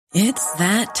It's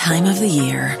that time of the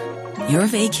year. Your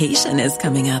vacation is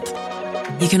coming up.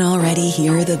 You can already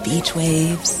hear the beach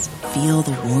waves, feel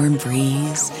the warm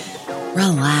breeze,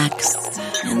 relax,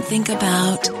 and think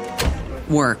about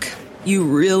work. You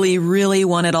really, really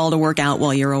want it all to work out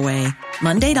while you're away.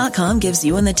 Monday.com gives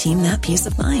you and the team that peace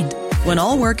of mind. When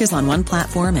all work is on one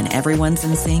platform and everyone's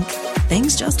in sync,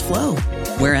 things just flow.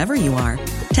 Wherever you are,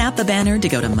 tap the banner to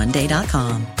go to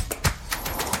Monday.com.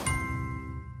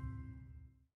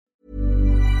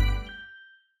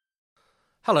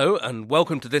 Hello and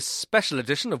welcome to this special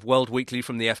edition of World Weekly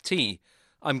from the FT.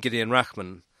 I'm Gideon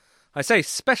Rachman. I say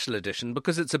special edition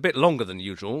because it's a bit longer than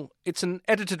usual. It's an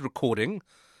edited recording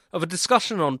of a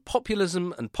discussion on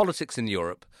populism and politics in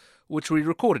Europe, which we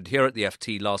recorded here at the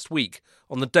FT last week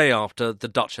on the day after the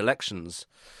Dutch elections.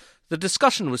 The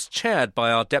discussion was chaired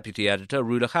by our deputy editor,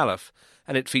 Rula Khalaf,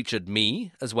 and it featured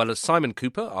me, as well as Simon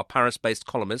Cooper, our Paris-based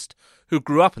columnist, who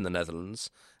grew up in the Netherlands,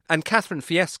 and Catherine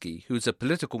Fieschi, who's a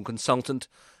political consultant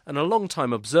and a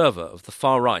long-time observer of the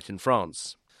far right in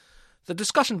France. The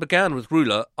discussion began with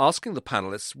Rula asking the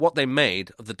panellists what they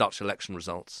made of the Dutch election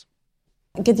results.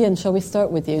 Gideon, shall we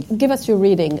start with you? Give us your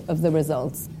reading of the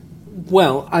results.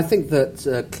 Well, I think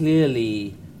that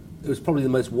clearly it was probably the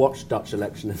most watched Dutch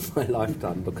election in my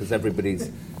lifetime because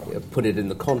everybody's put it in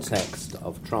the context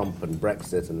of Trump and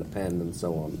Brexit and Le Pen and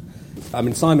so on. I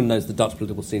mean, Simon knows the Dutch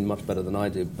political scene much better than I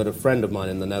do, but a friend of mine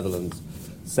in the Netherlands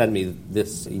sent me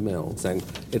this email saying,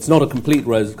 it's not a complete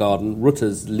rose garden.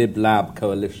 Rutte's Lib Lab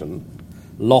coalition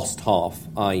lost half,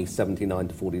 i.e. 79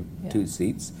 to 42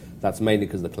 seats. That's mainly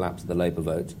because of the collapse of the Labour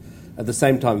vote. At the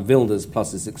same time, Wilders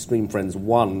plus his extreme friends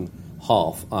won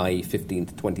half, i.e. 15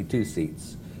 to 22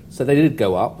 seats. So they did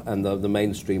go up, and the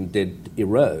mainstream did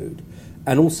erode.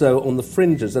 And also on the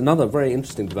fringes, another very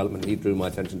interesting development he drew my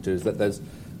attention to is that there's,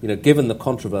 given the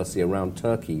controversy around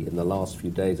Turkey in the last few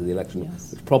days of the election,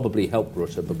 yes, which probably helped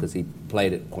Rutte because he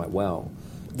played it quite well,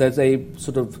 there's a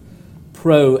sort of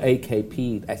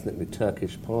pro-AKP, ethnically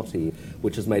Turkish party,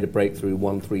 which has made a breakthrough,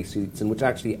 won 3 seats, and which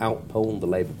actually outpolled the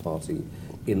Labour Party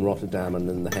in Rotterdam and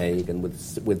in The Hague, and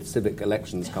with civic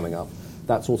elections coming up.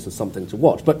 That's also something to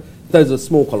watch. But those are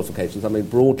small qualifications. I mean,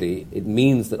 broadly, it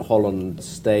means that Holland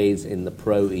stays in the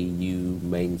pro-EU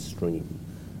mainstream.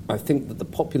 I think that the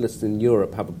populists in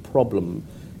Europe have a problem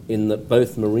in that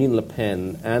both Marine Le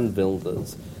Pen and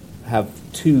Wilders have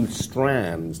 2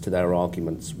 strands to their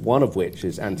arguments, one of which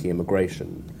is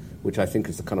anti-immigration, which I think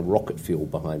is the kind of rocket fuel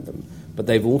behind them. But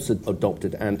they've also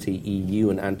adopted anti-EU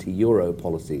and anti-Euro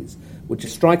policies, which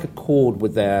strike a chord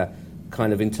with their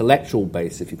kind of intellectual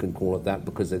base, if you can call it that,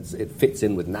 because it fits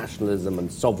in with nationalism and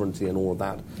sovereignty and all of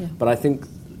that. Yeah. But I think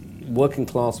working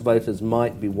class voters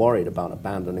might be worried about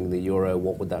abandoning the euro.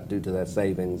 What would that do to their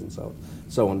savings and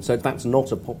so on. So that's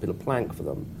not a popular plank for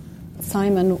them.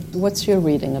 Simon, what's your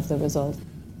reading of the result?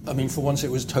 I mean, for once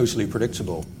it was totally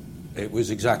predictable. It was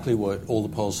exactly what all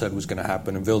the polls said was going to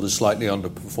happen, and Wilders slightly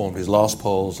underperformed his last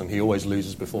polls, and he always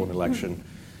loses before an election.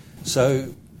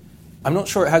 So I'm not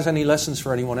sure it has any lessons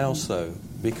for anyone else, though,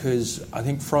 because I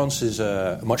think France is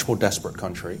a much more desperate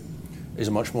country, is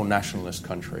a much more nationalist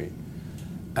country,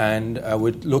 and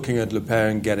we're looking at Le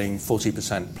Pen getting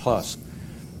 40% plus.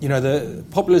 The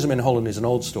populism in Holland is an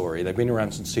old story. They've been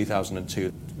around since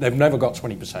 2002. They've never got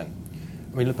 20%. I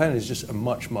mean, Le Pen is just a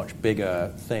much, much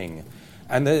bigger thing.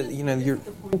 And you're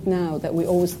the point now that we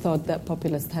always thought that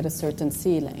populists had a certain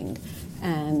ceiling,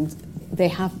 and they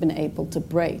have been able to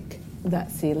break that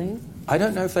ceiling. I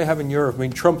don't know if they have in Europe. I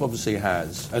mean, Trump obviously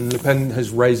has, and Le Pen has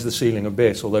raised the ceiling a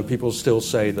bit, although people still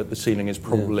say that the ceiling is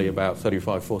probably about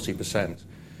 35-40%.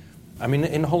 I mean,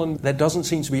 in Holland, there doesn't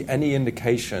seem to be any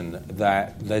indication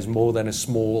that there's more than a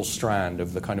small strand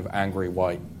of the kind of angry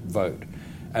white vote.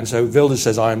 And so Wilders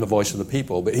says, I am the voice of the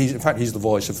people, but he's the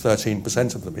voice of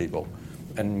 13% of the people,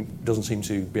 and doesn't seem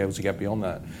to be able to get beyond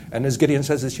that. And as Gideon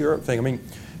says, this Europe thing, I mean,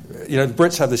 the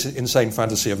Brits have this insane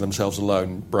fantasy of themselves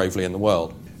alone bravely in the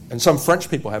world. And some French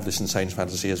people have this insane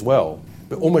fantasy as well.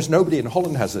 But almost nobody in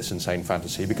Holland has this insane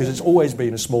fantasy because it's always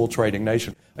been a small trading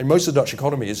nation. And most of the Dutch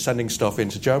economy is sending stuff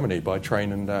into Germany by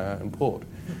train and port.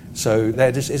 So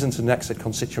there just isn't an exit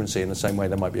constituency in the same way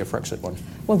there might be a Frexit one.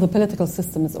 Well, the political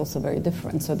system is also very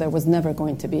different. So there was never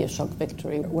going to be a shock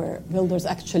victory where Wilders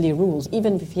actually rules,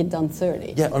 even if he'd done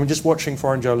 30. Yeah, I mean, just watching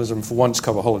foreign journalism for once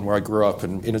cover Holland, where I grew up,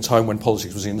 and in a time when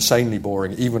politics was insanely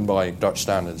boring, even by Dutch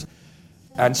standards.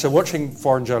 And so watching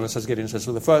foreign journalists, as Gideon says,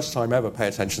 for the first time ever pay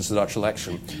attention to the Dutch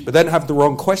election, but then have the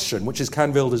wrong question, which is,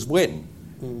 can Wilders win?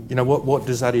 What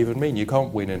does that even mean? You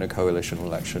can't win in a coalition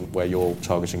election where you're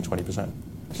targeting 20%.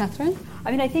 Catherine?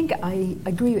 I mean, I think I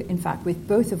agree, in fact, with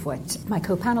both of what my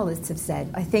co-panelists have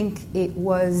said. I think it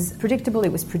was predictable,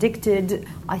 it was predicted.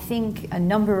 I think a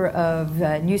number of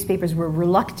newspapers were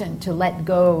reluctant to let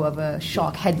go of a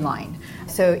shock headline.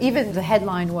 So even the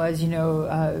headline was,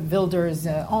 Wilders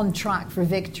on track for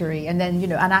victory. And then,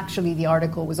 and actually the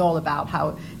article was all about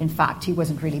how, in fact, he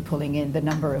wasn't really pulling in the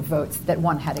number of votes that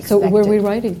one had expected. So were we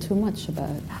writing too much about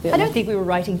it? I don't think we were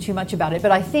writing too much about it,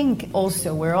 but I think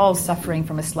also we're all suffering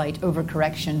from a slight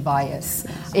overcorrection bias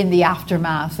in the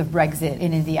aftermath of Brexit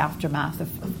and in the aftermath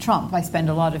of Trump. I spend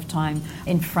a lot of time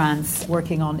in France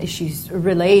working on issues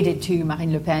related to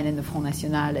Marine Le Pen and the Front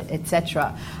National,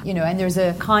 etc. And there's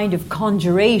a kind of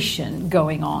conjuration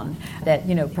going on that,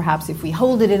 perhaps if we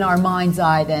hold it in our mind's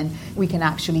eye, then we can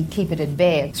actually keep it at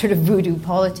bay, sort of voodoo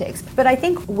politics. But I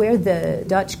think where the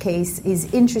Dutch case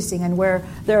is interesting and where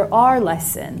there are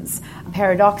lessons,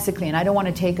 paradoxically, and I don't want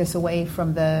to take us away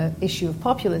from the issue of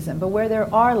populism, but where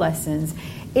there are lessons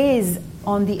is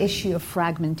on the issue of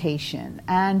fragmentation,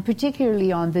 and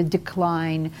particularly on the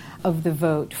decline of the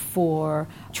vote for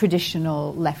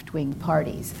traditional left-wing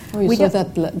parties. We saw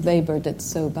that Labour did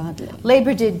so badly.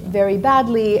 Labour did very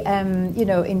badly.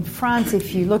 In France,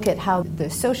 if you look at how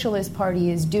the Socialist Party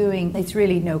is doing, it's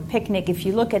really no picnic. If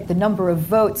you look at the number of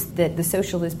votes that the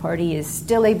Socialist Party is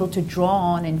still able to draw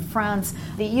on in France,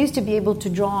 they used to be able to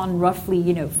draw on roughly,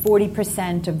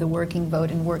 40% of the working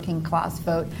vote and working class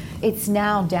vote. It's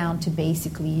now down to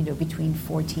basically, between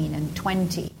 14 and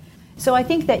 20. So I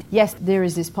think that, yes, there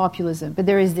is this populism, but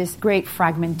there is this great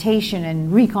fragmentation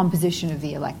and recomposition of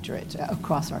the electorate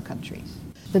across our countries.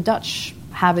 The Dutch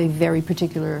have a very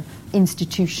particular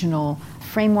institutional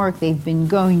framework. They've been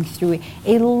going through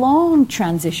a long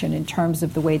transition in terms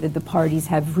of the way that the parties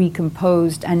have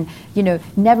recomposed and,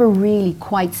 never really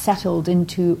quite settled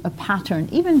into a pattern,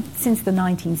 even since the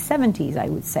 1970s, I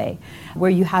would say,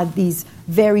 where you had these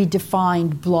very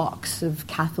defined blocks of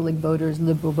Catholic voters,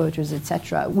 liberal voters,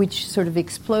 etc., which sort of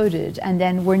exploded and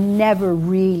then were never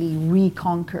really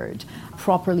reconquered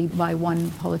properly by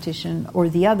one politician or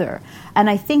the other. And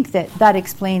I think that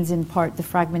explains in part the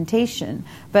fragmentation.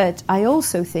 But I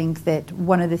also think that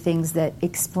one of the things that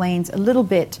explains a little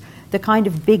bit the kind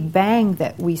of big bang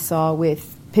that we saw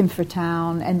with Pim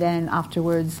Fortuyn and then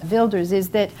afterwards Wilders is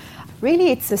that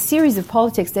really it's a series of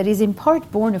politics that is in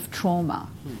part born of trauma.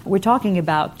 We're talking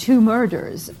about two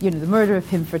murders, the murder of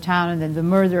Pim Fortuyn and then the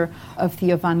murder of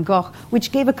Theo van Gogh,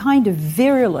 which gave a kind of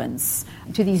virulence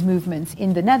to these movements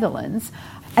in the Netherlands.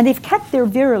 And they've kept their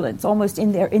virulence almost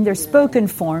in their spoken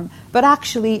form, but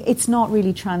actually it's not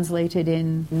really translated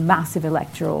in massive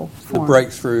electoral form. The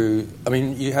breakthrough,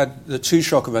 you had the two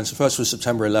shock events. The first was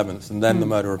September 11th and then the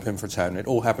murder of Pim Fortuyn. It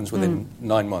all happens within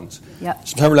 9 months. Yep.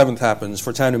 September 11th happens.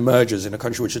 Fortuyn emerges in a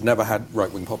country which had never had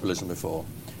right-wing populism before.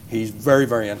 He's very,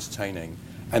 very entertaining.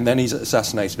 And then he's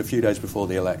assassinated a few days before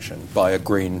the election by a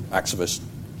Green activist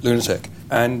lunatic.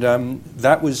 And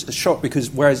that was a shock because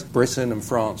whereas Britain and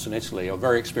France and Italy are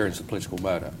very experienced with political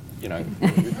murder,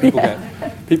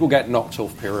 people get knocked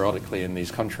off periodically in these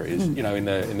countries. In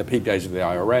the peak days of the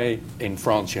IRA, in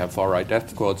France you have far-right death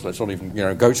squads. Let's not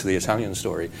even go to the Italian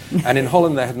story. And in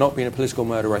Holland there had not been a political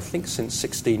murder, I think, since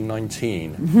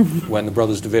 1619, when the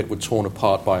brothers de Witt were torn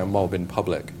apart by a mob in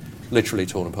public. Literally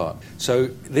torn apart. So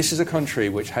this is a country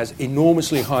which has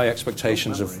enormously high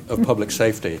expectations of public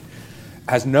safety,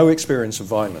 has no experience of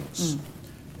violence.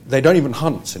 They don't even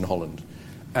hunt in Holland.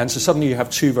 And so suddenly you have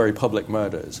two very public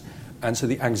murders. And so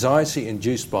the anxiety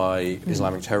induced by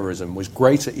Islamic terrorism was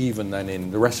greater even than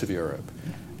in the rest of Europe.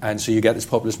 And so you get this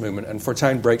populist movement. And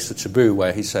Fortuyn breaks the taboo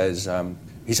where he says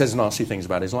nasty things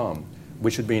about Islam,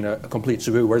 which had been a complete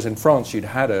taboo, whereas in France you'd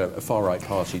had a far-right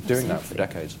party doing that for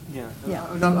decades.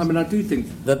 I do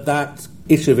think that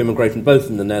issue of immigration, both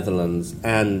in the Netherlands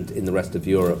and in the rest of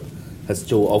Europe, has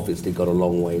still obviously got a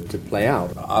long way to play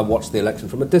out. I watched the election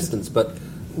from a distance, but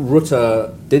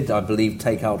Rutte did, I believe,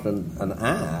 take out an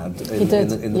ad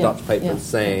in the Dutch papers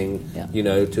saying,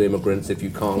 to immigrants, if you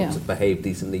can't behave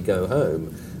decently, go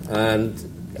home.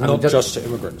 And not just to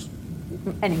immigrants.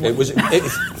 Anyway. It was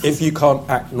if you can't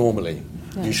act normally,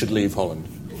 you should leave Holland.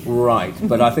 Right,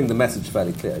 but I think the message is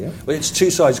fairly clear, yeah? Well, it's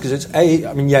two sides, because it's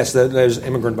yes, there's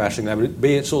immigrant bashing there, but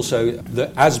B, it's also the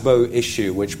ASBO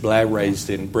issue, which Blair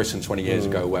raised in Britain 20 years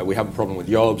ago, where we have a problem with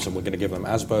Jobs and we're going to give them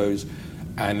ASBOs,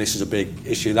 and this is a big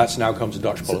issue. That's now come to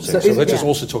Dutch politics. So we're just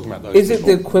also talking about those Is people.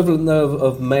 it the equivalent, though,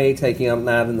 of May taking up an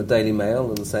ad in the Daily Mail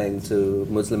and saying to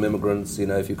Muslim immigrants,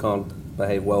 if you can't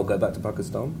behave well, go back to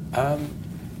Pakistan?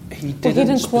 He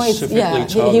didn't specifically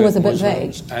target he was a bit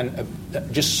Muslims, vague.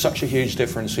 and just such a huge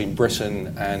difference between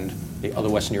Britain and the other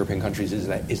Western European countries is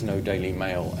there is no Daily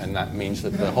Mail, and that means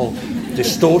that the whole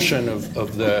distortion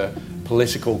of the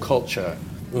political culture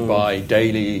by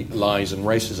daily lies and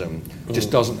racism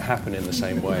just doesn't happen in the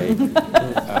same way.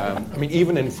 I mean,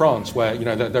 even in France, where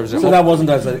there was a that wasn't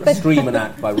as extreme an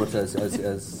act by Rutte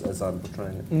as I'm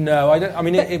portraying it. No, I don't. I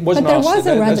mean, it wasn't. But there was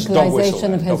a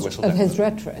radicalisation of his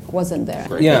rhetoric, wasn't there?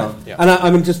 Yeah. And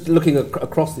I mean, just looking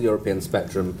across the European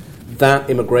spectrum, that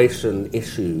immigration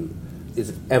issue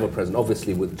is ever present.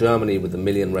 Obviously, with Germany, with the 1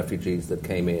 million refugees that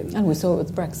came in, and we saw it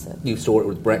with Brexit. You saw it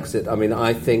with Brexit. I mean,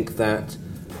 I think that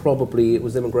probably it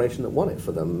was immigration that won it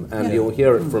for them. And you'll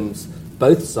hear it from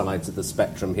both sides of the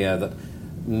spectrum here that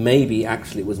maybe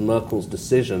actually it was Merkel's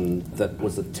decision that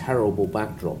was a terrible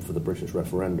backdrop for the British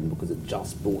referendum, because it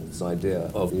just brought this idea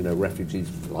of, refugees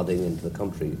flooding into the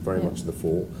country very much to the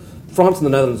fore. France and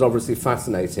the Netherlands are obviously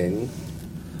fascinating.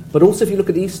 But also if you look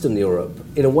at Eastern Europe,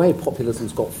 in a way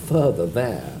populism's got further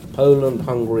there. Poland,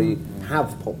 Hungary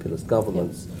have populist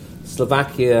governments.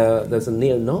 Slovakia, there's a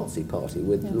neo-Nazi party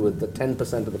with the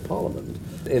 10% of the parliament.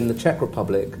 In the Czech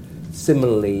Republic,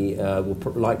 similarly,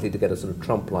 we're likely to get a sort of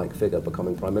Trump-like figure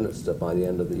becoming prime minister by the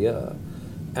end of the year.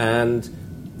 And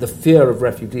the fear of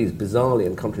refugees, bizarrely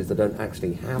in countries that don't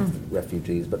actually have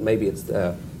refugees, but maybe it's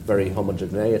their very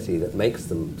homogeneity that makes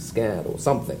them scared or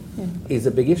something, is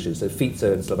a big issue. So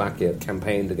Fico in Slovakia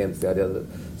campaigned against the idea that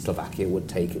Slovakia would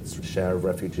take its share of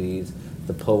refugees.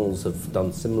 The Poles have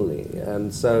done similarly.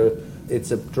 And so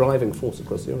it's a driving force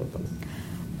across Europe.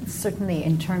 Certainly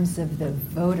in terms of the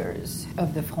voters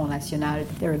of the Front National,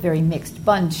 they're a very mixed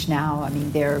bunch now. I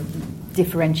mean, they're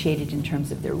differentiated in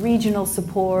terms of their regional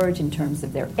support, in terms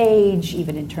of their age,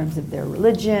 even in terms of their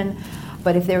religion.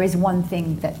 But if there is one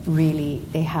thing that really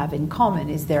they have in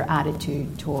common is their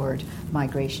attitude toward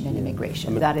migration and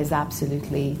immigration. That is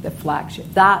absolutely the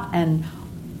flagship. That and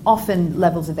often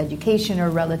levels of education are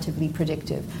relatively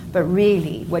predictive, but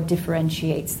really what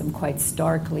differentiates them quite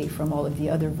starkly from all of the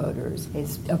other voters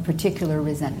is a particular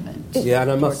resentment. Yeah,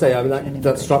 and I must say, I mean,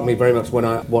 that struck me very much when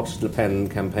I watched Le Pen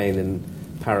campaign in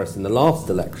Paris in the last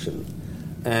election.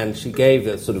 And she gave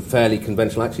a sort of fairly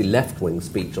conventional, actually left-wing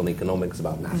speech on economics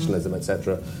about nationalism,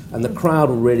 etc. And the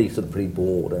crowd were really sort of pretty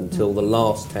bored until the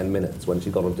last 10 minutes when she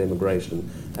got onto immigration.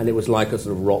 And it was like a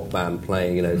sort of rock band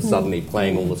playing, suddenly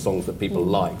playing all the songs that people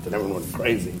liked, and everyone went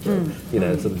crazy for,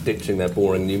 sort of ditching their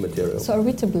boring new material. So are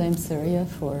we to blame Syria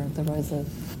for the rise of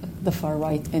the far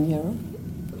right in Europe?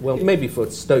 Well, maybe for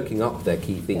stoking up their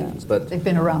key themes, but they've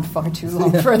been around far too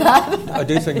long for that. I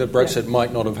do think that Brexit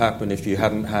might not have happened if you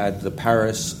hadn't had the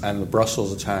Paris and the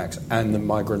Brussels attacks and the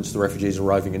migrants, the refugees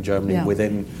arriving in Germany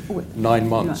within 9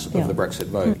 months of the Brexit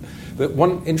vote. But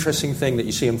one interesting thing that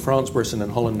you see in France, Britain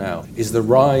and Holland now is the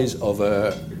rise of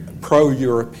a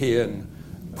pro-European,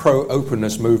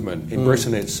 pro-openness movement. In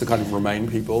Britain, it's the kind of Remain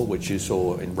people, which you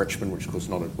saw in Richmond, which of course is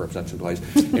not a representative place.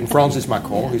 In France, it's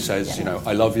Macron, who says,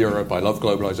 I love Europe, I love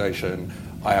globalization,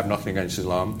 I have nothing against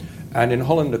Islam. And in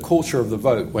Holland, the culture of the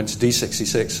vote went to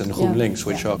D66 and GroenLinks,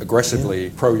 which are aggressively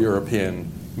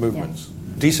pro-European movements.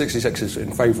 D66 is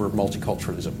in favour of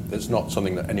multiculturalism. It's not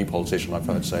something that any politician I've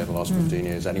heard say in the last 15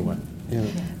 years anywhere.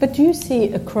 But do you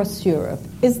see across Europe,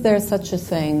 is there such a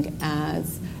thing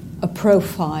as a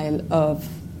profile of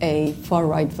a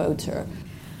far-right voter?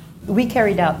 We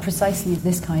carried out precisely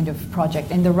this kind of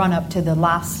project in the run-up to the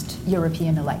last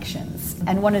European elections.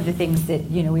 And one of the things that,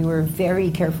 we were very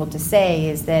careful to say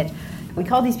is that we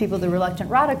call these people the reluctant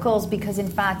radicals because, in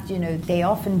fact, they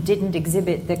often didn't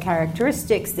exhibit the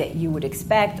characteristics that you would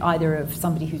expect either of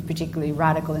somebody who's particularly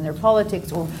radical in their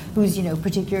politics or who's,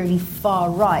 particularly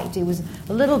far right. It was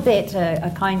a little bit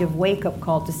a kind of wake-up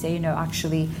call to say,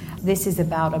 actually, this is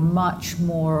about a much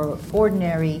more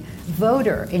ordinary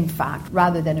voter, in fact,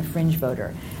 rather than a fringe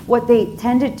voter. What they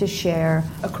tended to share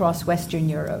across Western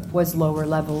Europe was lower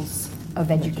levels of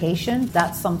education.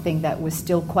 That's something that was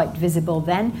still quite visible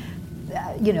then.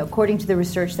 According to the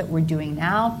research that we're doing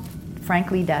now,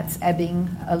 frankly, that's ebbing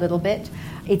a little bit.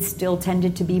 It still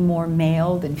tended to be more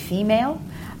male than female,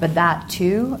 but that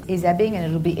too is ebbing, and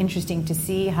it'll be interesting to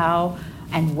see how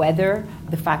and whether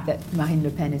the fact that Marine Le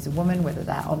Pen is a woman, whether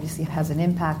that obviously has an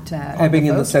impact. Ebbing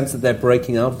in the sense that they're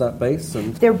breaking out of that base?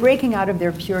 And they're breaking out of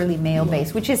their purely male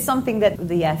base, which is something that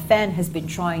the FN has been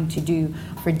trying to do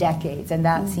for decades, and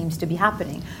that seems to be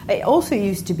happening. It also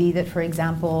used to be that, for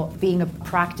example, being a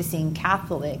practicing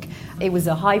Catholic, it was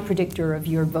a high predictor of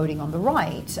your voting on the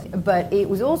right, but it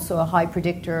was also a high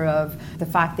predictor of the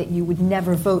fact that you would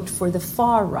never vote for the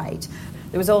far right.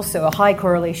 there was also a high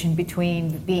correlation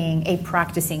between being a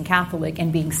practicing Catholic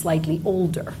and being slightly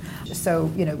older.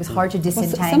 So, it was hard to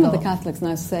disentangle. Some of the Catholics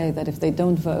now say that if they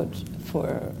don't vote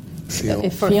for... Fillon.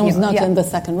 If Fillon's not in the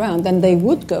second round, then they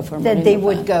would go for Marine Le Pen. They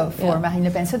would go for Marine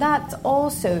Le Pen. So that's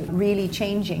also really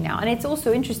changing now. And it's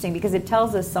also interesting because it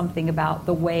tells us something about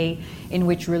the way in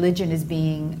which religion is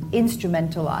being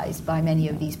instrumentalized by many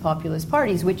of these populist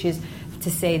parties, which is to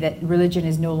say that religion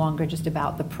is no longer just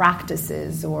about the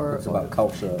practices it's about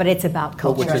culture. But it's about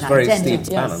culture which and is very identity.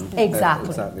 Steve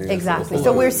Bannon. Exactly.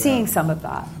 So we're seeing some of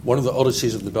that. One of the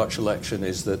oddities of the Dutch election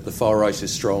is that the far right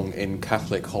is strong in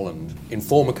Catholic Holland, in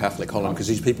former Catholic Holland, because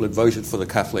these people had voted for the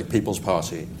Catholic People's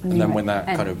Party. And then when that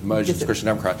kind of merged with the Christian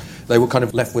Democrat, they were kind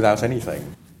of left without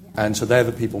anything. And so they're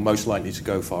the people most likely to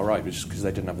go far right, just because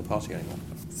they didn't have the party anymore.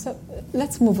 So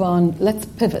let's move on. Let's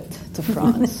pivot to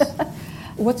France.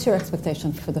 What's your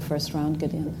expectation for the first round,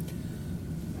 Gideon?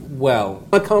 Well,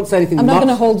 I can't say anything I'm not going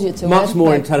to hold you to much it, more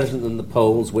but- intelligent than the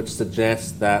polls, which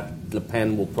suggest that Le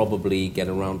Pen will probably get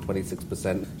around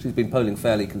 26%. She's been polling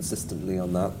fairly consistently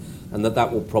on that, and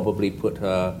that will probably put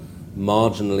her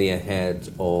marginally ahead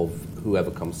of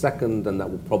whoever comes second, and that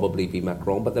will probably be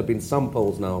Macron. But there have been some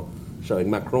polls now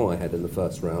showing Macron ahead in the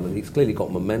first round, and he's clearly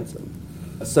got momentum.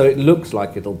 So it looks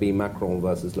like it'll be Macron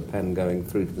versus Le Pen going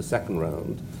through to the second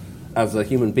round. As a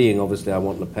human being, obviously, I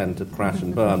want Le Pen to crash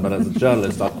and burn, but as a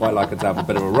journalist, I'd quite like her to have a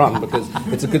bit of a run because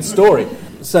it's a good story.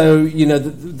 So,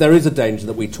 there is a danger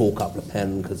that we talk up Le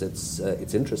Pen because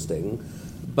it's interesting.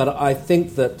 But I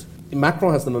think that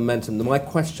Macron has the momentum. My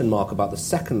question mark about the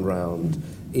second round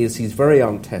is he's very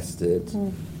untested.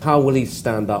 How will he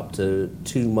stand up to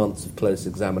 2 months of close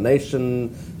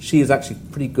examination? She is actually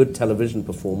a pretty good television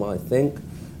performer, I think.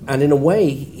 And in a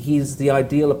way, he's the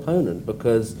ideal opponent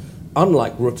because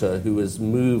unlike Rutte, who has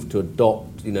moved to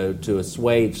adopt, to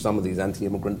assuage some of these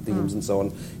anti-immigrant themes and so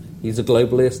on, he's a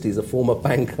globalist, he's a former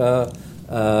banker.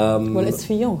 Well, it's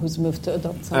Fillon who's moved to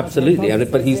adopt some absolutely, of them.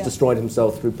 but he's destroyed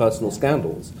himself through personal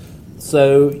scandals.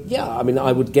 So,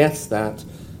 I would guess that,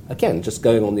 again, just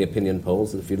going on the opinion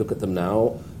polls, if you look at them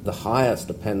now, the highest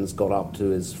Le Pen's got up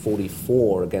to is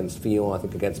 44 against Fillon, I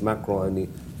think against Macron only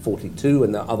 42,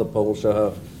 and the other polls show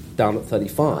her down at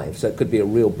 35, so it could be a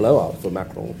real blowout for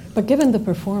Macron. But given the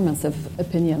performance of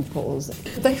opinion polls...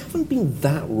 They haven't been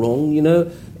that wrong,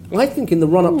 I think in the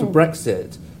run-up to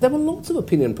Brexit, there were lots of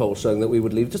opinion polls showing that we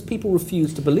would leave, just people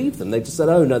refused to believe them. They just said,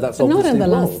 oh, no, that's But obviously not in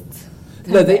the wrong. last...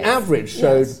 No, the average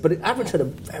showed, but the average had a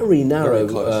very narrow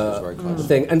very close.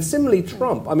 thing. And similarly,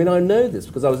 Trump, I know this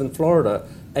because I was in Florida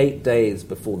 8 days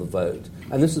before the vote,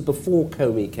 and this was before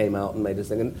Comey came out and made his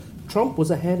thing, and Trump was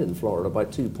ahead in Florida by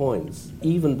 2 points,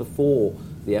 even before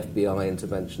the FBI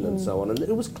intervention and so on, and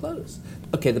it was close.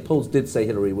 Okay, the polls did say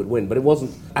Hillary would win, but it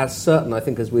wasn't as certain, I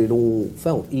think, as we'd all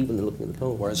felt, even looking at the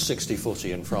polls. Whereas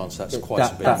 60-40 in France, that's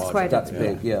quite a big margin. That's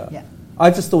big, yeah. I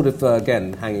just thought if,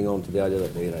 again, hanging on to the idea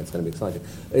that it's going to be exciting,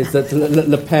 is that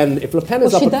Le Pen, if Le Pen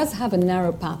is she up... does have a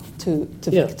narrow path to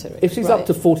victory. If she's up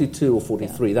to 42 or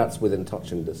 43, that's within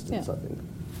touching distance, I think.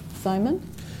 Simon?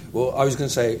 Well, I was going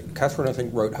to say, Catherine, I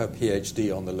think, wrote her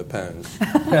PhD on the Le Pens,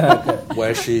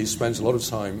 where she spends a lot of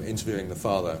time interviewing the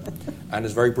father, and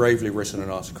has very bravely written an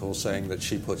article saying that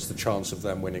she puts the chance of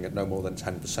them winning at no more than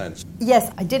 10%.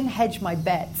 Yes, I didn't hedge my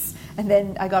bets. And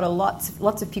then I got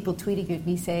lots of people tweeting at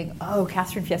me saying, oh,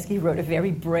 Catherine Fieschi wrote a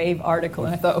very brave article.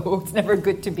 And I thought, oh, it's never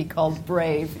good to be called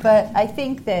brave. But I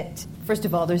think that, first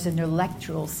of all, there's an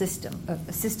electoral system,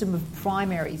 a system of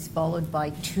primaries followed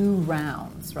by 2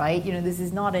 rounds, right? This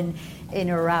is not an in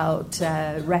or out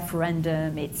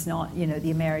referendum. It's not,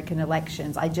 the American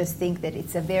elections. I just think that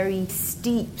it's a very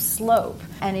steep slope.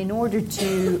 And in order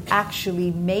to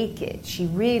actually make it, she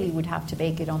really would have to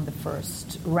make it on the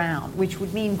first round, which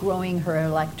would mean growing her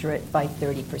electorate by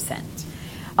 30%.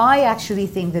 I actually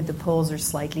think that the polls are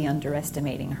slightly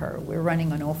underestimating her. We're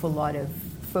running an awful lot of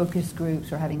focus groups.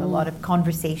 We're having a lot of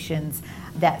conversations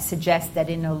that suggest that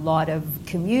in a lot of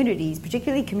communities,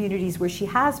 particularly communities where she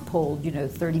has polled,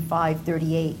 35,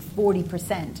 38,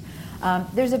 40%,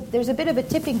 there's a bit of a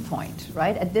tipping point,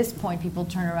 right? At this point, people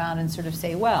turn around and sort of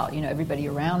say, well, everybody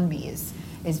around me is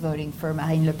voting for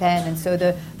Marine Le Pen. And so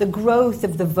the growth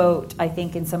of the vote, I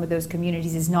think, in some of those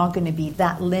communities is not going to be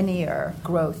that linear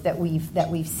growth that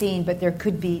we've seen, but there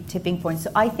could be tipping points.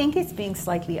 So I think it's being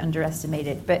slightly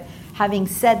underestimated. But having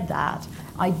said that,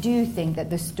 I do think that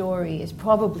the story is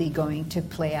probably going to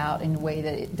play out in a way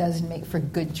that it doesn't make for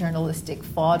good journalistic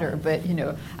fodder, but,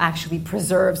 actually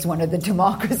preserves one of the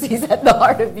democracies at the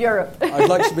heart of Europe. I'd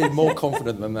like to be more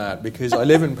confident than that, because I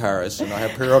live in Paris and I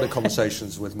have periodic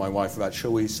conversations with my wife about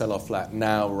shall we sell our flat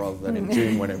now rather than in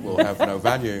June when it will have no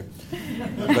value.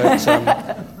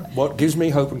 But What gives me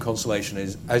hope and consolation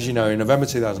is, as you know, in November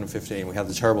 2015, we had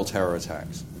the terrible terror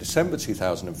attacks. December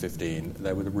 2015,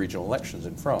 there were the regional elections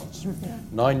in France.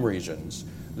 9 regions.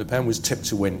 Le Pen was tipped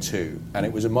to win 2, and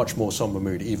it was a much more somber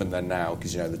mood even than now,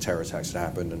 because the terror attacks had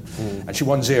happened, and she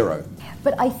won 0.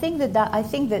 But I think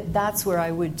that's where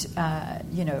I would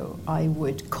I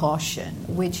would caution,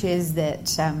 which is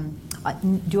that.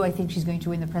 Do I think she's going to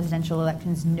win the presidential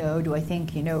elections? No. Do I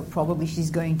think, probably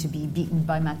she's going to be beaten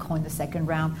by Macron in the second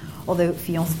round, although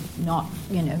Fillon's not,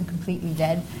 completely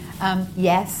dead?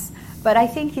 Yes. But I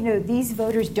think, these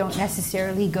voters don't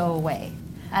necessarily go away.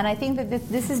 And I think that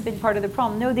this has been part of the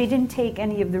problem. No, they didn't take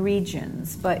any of the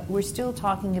regions, but we're still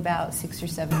talking about 6 or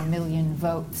 7 million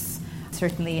votes,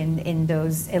 certainly in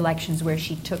those elections where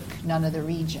she took none of the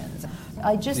regions.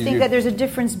 I just think that there's a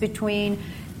difference between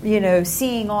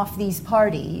seeing off these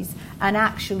parties and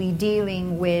actually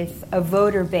dealing with a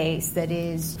voter base that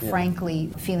is,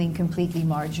 frankly, feeling completely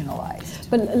marginalized.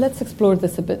 But let's explore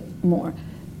this a bit more.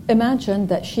 Imagine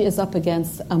that she is up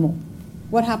against Hamon.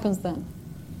 What happens then?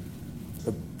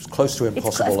 It's close to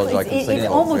impossible as I can think of. It's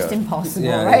almost impossible,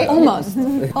 Yeah, right? Almost.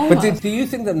 But do you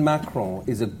think that Macron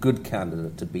is a good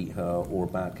candidate to beat her or a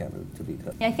bad candidate to beat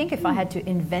her? I think if I had to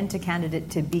invent a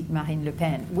candidate to beat Marine Le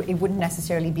Pen, it wouldn't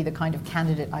necessarily be the kind of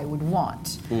candidate I would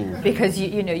want, because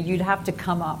you'd have to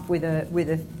come up with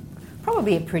a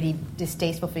probably a pretty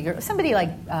distasteful figure, somebody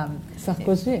like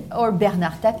Sarkozy or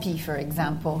Bernard Tapie, for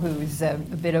example, who's a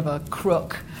bit of a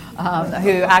crook,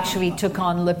 who actually took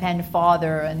on Le Pen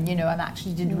father and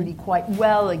actually did really quite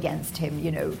well against him,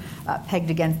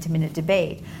 pegged against him in a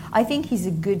debate. I think he's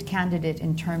a good candidate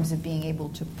in terms of being able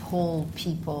to pull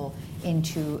people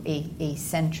into a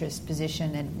centrist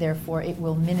position, and therefore it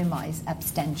will minimize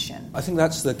abstention. I think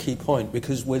that's the key point,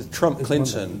 because with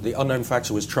Trump-Clinton, the unknown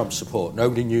factor was Trump's support.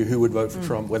 Nobody knew who would vote for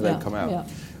Trump when they'd come out. Yeah.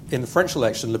 In the French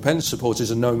election, Le Pen's support is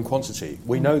a known quantity.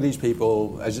 We know these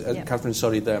people, as Catherine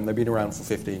studied them, they've been around for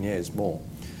 15 years more.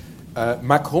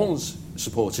 Macron's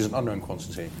support is an unknown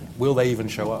quantity. Will they even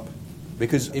show up?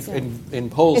 Because if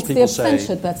in polls it's people the say...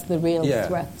 abstention that's the real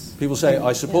threat. People say,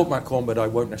 I support Macron, but I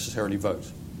won't necessarily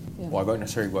vote. Or I won't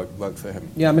necessarily vote for him.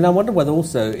 Yeah, I wonder whether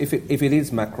also, if it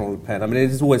is Macron Le Pen, it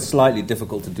is always slightly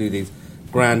difficult to do these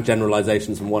grand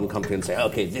generalizations from one country and say,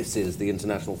 okay, this is the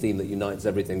international theme that unites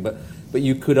everything. But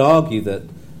you could argue that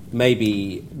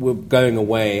maybe we're going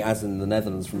away, as in the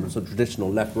Netherlands, from sort of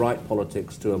traditional left-right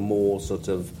politics to a more sort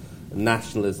of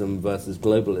nationalism versus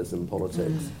globalism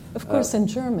politics. Of course, in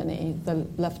Germany, the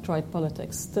left-right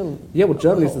politics still... Yeah, well,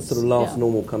 Germany's the sort of last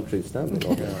normal country standing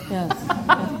on it.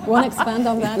 Yes. Want to expand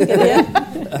on that,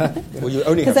 Gideon? Well, you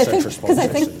only have centrist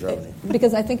politics in Germany.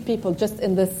 Because I think people just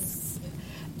in this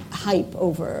hype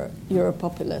over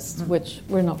Europopulists, which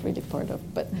we're not really part of,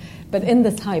 but in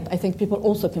this hype, I think people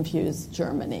also confuse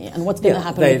Germany and what's going to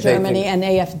happen with Germany and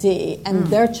AfD, and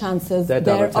their chances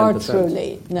there are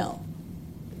truly nil.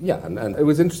 Yeah, and it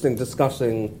was interesting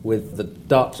discussing with the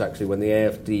Dutch, actually, when the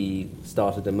AfD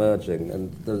started emerging,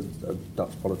 and a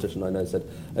Dutch politician I know said,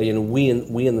 we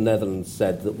in the Netherlands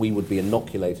said that we would be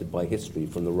inoculated by history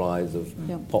from the rise of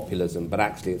populism, but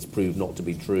actually it's proved not to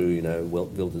be true.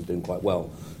 Wilders doing quite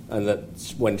well. And that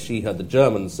when she heard the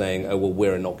Germans saying, oh, well,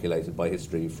 we're inoculated by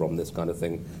history from this kind of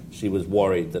thing, she was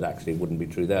worried that actually it wouldn't be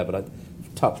true there. But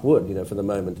touch wood, for the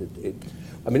moment,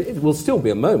 it will still be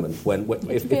a moment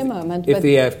if the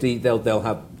AfD, they'll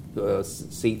have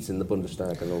seats in the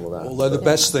Bundestag and all of that. Although the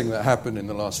best thing that happened in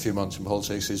the last few months in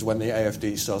politics is when the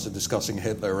AfD started discuing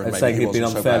Hitler and maybe he wasn't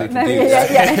so bad.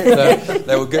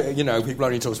 They were, people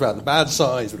only talk about the bad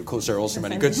sides, but of course there are also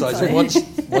many good sides. And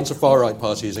once a far-right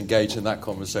party is engaged in that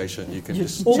conversation, you can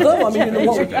just... Although,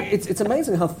 it's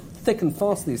amazing how thick and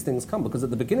fast these things come, because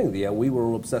at the beginning of the year we were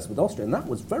all obsessed with Austria, and that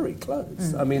was very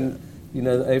close.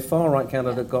 A far-right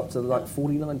candidate got to like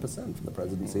 49% for the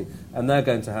presidency, and they're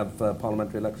going to have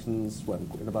parliamentary elections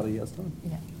in about a year's time.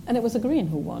 Yeah. And it was a Green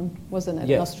who won, wasn't it,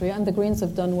 in Austria? And the Greens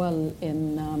have done well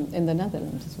in the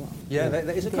Netherlands as well. Yeah, there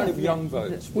is a kind of young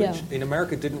vote, which in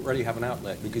America didn't really have an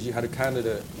outlet, because you had a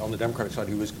candidate on the Democratic side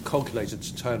who was calculated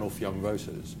to turn off young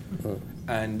voters.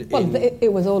 And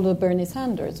it was all the Bernie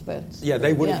Sanders votes. Yeah,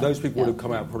 they would have, those people would have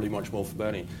come out probably much more for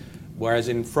Bernie. Whereas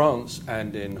in France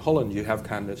and in Holland, you have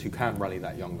candidates who can rally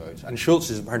that young vote. And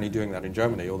Schulz is apparently doing that in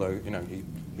Germany, although,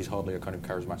 he's hardly a kind of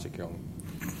charismatic young...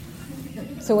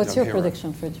 So what's your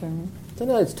prediction for Germany? I don't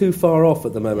know, it's too far off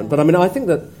at the moment. But I think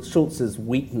that Schulz's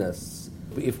weakness,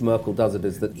 if Merkel does it,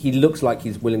 is that he looks like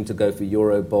he's willing to go for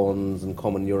Euro bonds and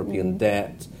common European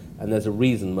debt. And there's a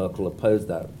reason Merkel opposed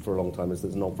that for a long time, is that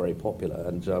it's not very popular,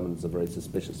 and Germans are very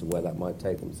suspicious of where that might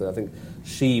take them. So I think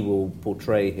she will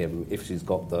portray him, if she's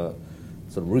got the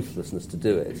sort of ruthlessness to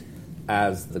do it,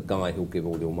 as the guy who'll give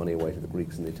all your money away to the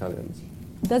Greeks and the Italians.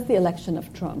 Does the election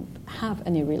of Trump have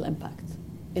any real impact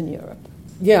in Europe?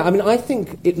 Yeah, I mean, I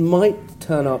think it might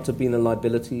turn out to be a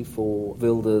liability for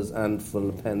Wilders and for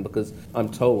Le Pen, because I'm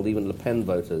told even Le Pen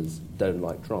voters don't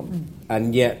like Trump.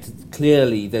 And yet,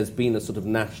 clearly, there's been a sort of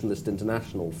nationalist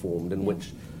international formed in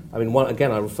which, I mean,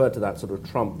 I referred to that sort of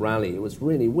Trump rally. It was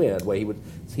really weird, where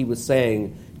he was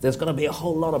saying, there's going to be a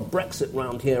whole lot of Brexit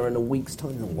round here in a week's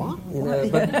time. What?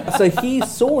 So he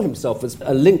saw himself as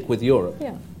a link with Europe.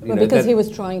 Yeah, because he was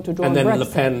trying to draw and then Brexit. Le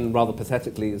Pen, rather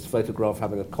pathetically, is photographed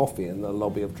having a coffee in the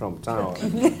lobby of Trump Tower.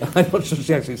 I'm not sure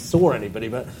she actually saw anybody.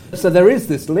 But so there is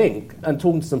this link. And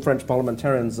talking to some French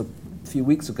parliamentarians a few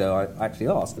weeks ago, I actually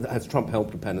asked, has Trump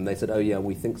helped Le Pen? And they said, oh, yeah,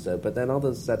 we think so. But then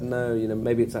others said, no,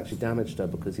 maybe it's actually damaged her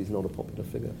because he's not a popular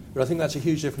figure. But I think that's a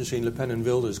huge difference between Le Pen and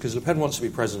Wilders, because Le Pen wants to be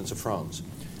president of France.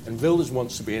 And Wilders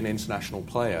wants to be an international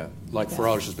player, like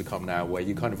Farage has become now, where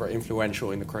you kind of are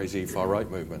influential in the crazy far-right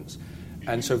movements.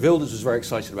 And so Wilders was very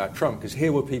excited about Trump, because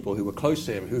here were people who were close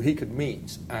to him, who he could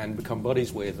meet and become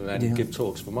buddies with and then give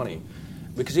talks for money.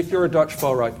 Because if you're a Dutch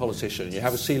far-right politician and you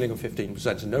have a ceiling of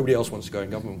 15% and nobody else wants to go in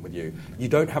government with you, you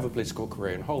don't have a political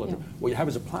career in Holland. Yeah. What you have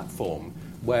is a platform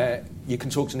where you can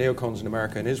talk to neocons in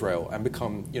America and Israel and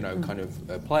become, kind of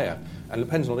a player. And Le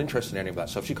Pen's not interested in any of that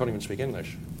stuff. She can't even speak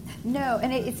English. No,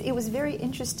 and it was very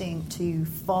interesting to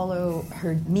follow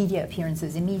her media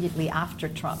appearances immediately after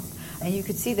Trump. And you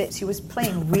could see that she was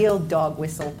playing real dog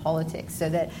whistle politics, so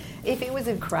that if it was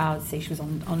a crowd, say she was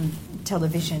on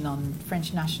television, on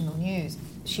French national news,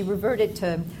 she reverted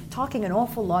to talking an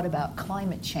awful lot about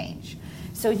climate change.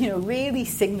 So, really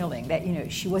signaling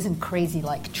that, she wasn't crazy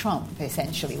like Trump,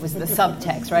 essentially, was the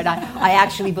subtext, right? I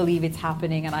actually believe it's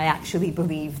happening, and I actually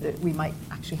believe that we might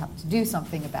actually have to do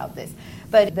something about this.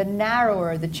 But the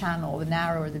narrower the channel, the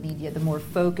narrower the media, the more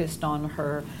focused on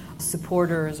her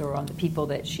supporters or on the people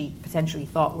that she potentially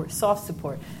thought were soft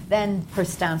support, then her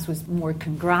stance was more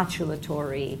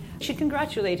congratulatory. She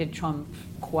congratulated Trump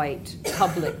quite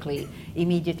publicly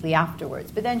immediately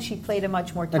afterwards, but then she played a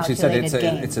much more calculated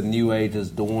game. game. It's a new age is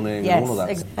dawning, yes, and all of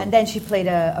that stuff. And then she played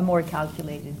a more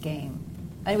calculated game.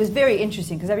 And it was very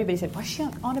interesting because everybody said, why is she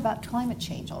on about climate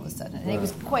change all of a sudden? And it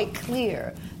was quite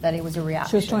clear that it was a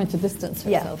reaction. She was trying to distance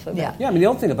herself a bit. Yeah, I mean, the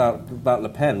odd thing about Le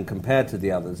Pen compared to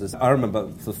the others is I remember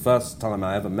the first time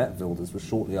I ever met Wilders was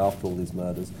shortly after all these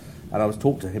murders, and I was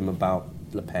talking to him about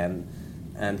Le Pen,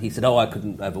 and he said, I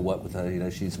couldn't ever work with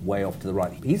her, she's way off to the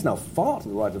right. He's now far to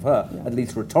the right of her, at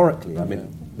least rhetorically. I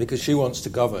mean, because she wants to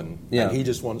govern, and he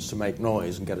just wants to make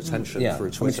noise and get attention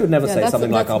through Twitter. She would never say something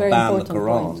like, I'll ban the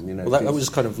Quran. Well, that was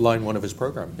kind of line one of his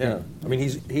program. Yeah. I mean,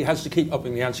 he has to keep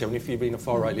upping the ante. I mean, if you've been a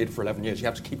far-right leader for 11 years, you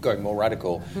have to keep going more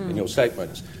radical in your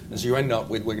statements. And so you end up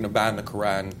with, we're going to ban the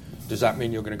Quran. Does that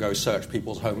mean you're going to go search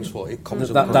people's homes for it?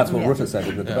 That's what Rutte said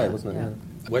in the debate, wasn't it? Yeah.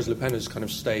 Whereas Le Pen has kind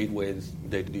of stayed with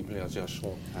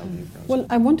dédiabolisation. Well,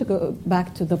 I want to go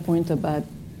back to the point about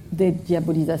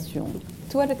dédiabolisation.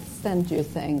 To what extent do you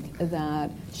think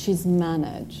that she's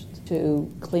managed to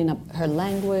clean up her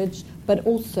language, but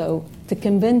also to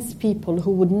convince people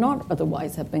who would not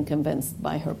otherwise have been convinced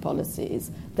by her policies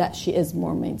that she is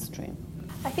more mainstream?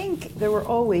 I think there were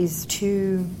always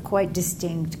two quite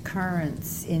distinct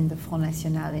currents in the Front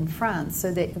National in France,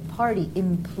 so that the party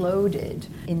imploded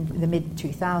in the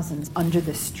mid-2000s under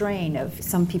the strain of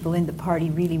some people in the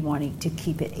party really wanting to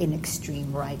keep it an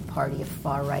extreme right party, a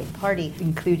far-right party,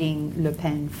 including Le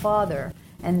Pen father.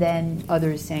 And then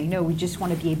others saying, no, we just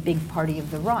want to be a big party of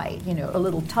the right, a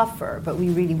little tougher, but we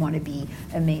really want to be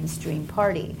a mainstream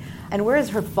party. And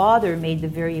whereas her father made the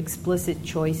very explicit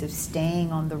choice of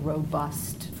staying on the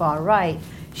robust far right,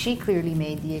 she clearly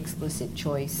made the explicit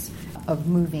choice of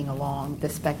moving along the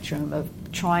spectrum, of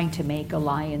trying to make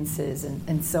alliances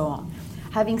and so on.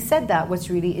 Having said that, what's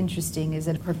really interesting is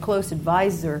that her close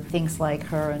advisor thinks like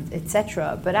her,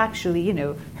 etc. But actually,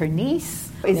 her niece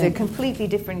is a completely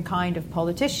different kind of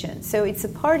politician. So it's a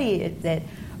party that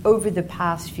over the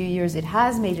past few years, it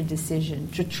has made a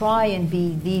decision to try and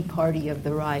be the party of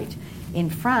the right in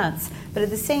France. But at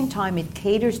the same time, it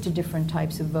caters to different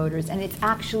types of voters. And it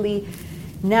actually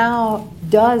now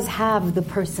does have the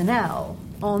personnel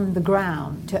on the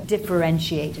ground to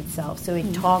differentiate itself. So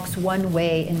it talks one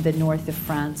way in the north of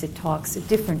France, it talks a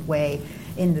different way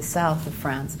in the south of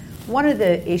France. One of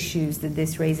the issues that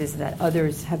this raises that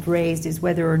others have raised is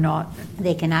whether or not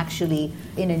they can actually,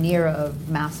 in an era of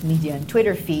mass media and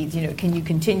Twitter feeds, can you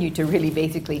continue to really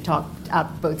basically talk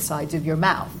out both sides of your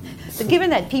mouth? But given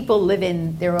that people live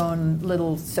in their own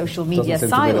little social media doesn't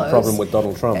seem silos, to be a problem with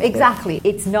Donald Trump. Exactly,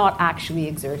 it's not actually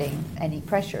exerting any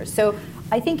pressure. So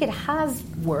I think it has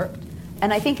worked,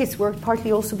 and I think it's worked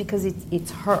partly also because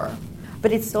it's her.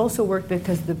 But it's also worked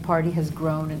because the party has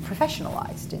grown and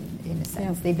professionalized in a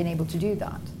sense. They've been able to do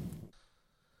that.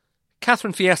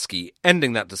 Catherine Fieschi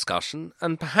ending that discussion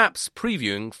and perhaps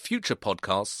previewing future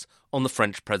podcasts on the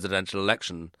French presidential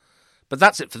election. But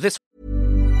that's it for this.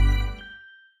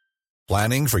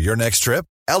 Planning for your next trip?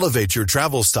 Elevate your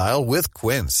travel style with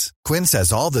Quince. Quince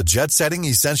has all the jet-setting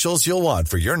essentials you'll want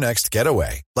for your next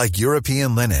getaway, like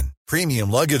European linen, premium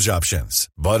luggage options,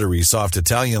 buttery soft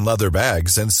Italian leather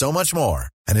bags, and so much more.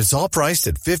 And it's all priced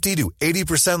at 50 to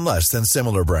 80% less than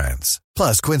similar brands.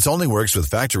 Plus, Quince only works with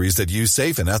factories that use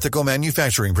safe and ethical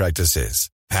manufacturing practices.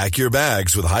 Pack your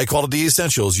bags with high-quality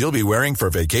essentials you'll be wearing for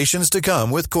vacations to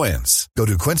come with Quince. Go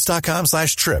to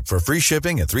quince.com/trip for free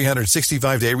shipping and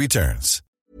 365-day returns.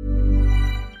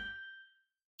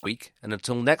 Week, and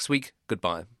until next week,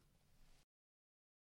 goodbye.